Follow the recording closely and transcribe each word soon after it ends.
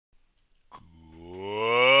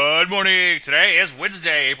morning. Today is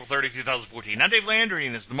Wednesday, April 30th, 2014. I'm Dave Landry,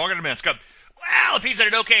 and this is the Market Minutes. Well, the P's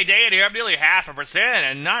had an okay day in here. I'm nearly 0.5%,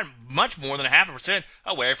 and not much more than 0.5%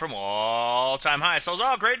 away from all-time high. So it's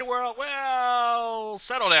all great in the world. Well,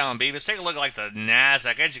 settle down, Beavis. Take a look at like the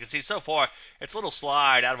NASDAQ. As you can see, so far, its little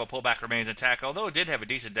slide out of a pullback remains intact, although it did have a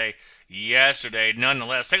decent day yesterday.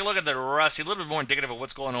 Nonetheless, take a look at the Rusty, a little bit more indicative of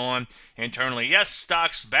what's going on internally. Yes,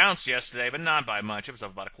 stocks bounced yesterday, but not by much. It was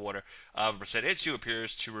up about 0.25%. It too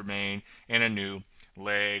appears to remain in a new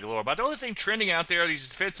leg lower. But the only thing trending out there are these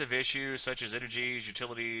defensive issues such as energies,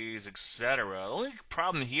 utilities, etc. The only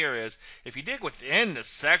problem here is if you dig within the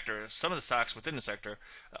sector, some of the stocks within the sector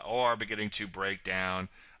are beginning to break down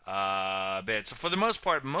a bit. So for the most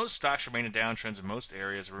part, most stocks remain in downtrends and most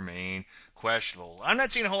areas remain questionable. I'm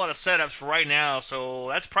not seeing a whole lot of setups right now, so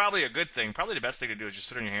that's probably a good thing. Probably the best thing to do is just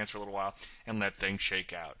sit on your hands for a little while and let things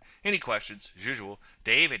shake out. Any questions, as usual,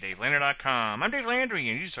 Dave at DaveLandry.com. I'm Dave Landry,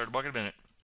 and you just heard a Bucket a Minute.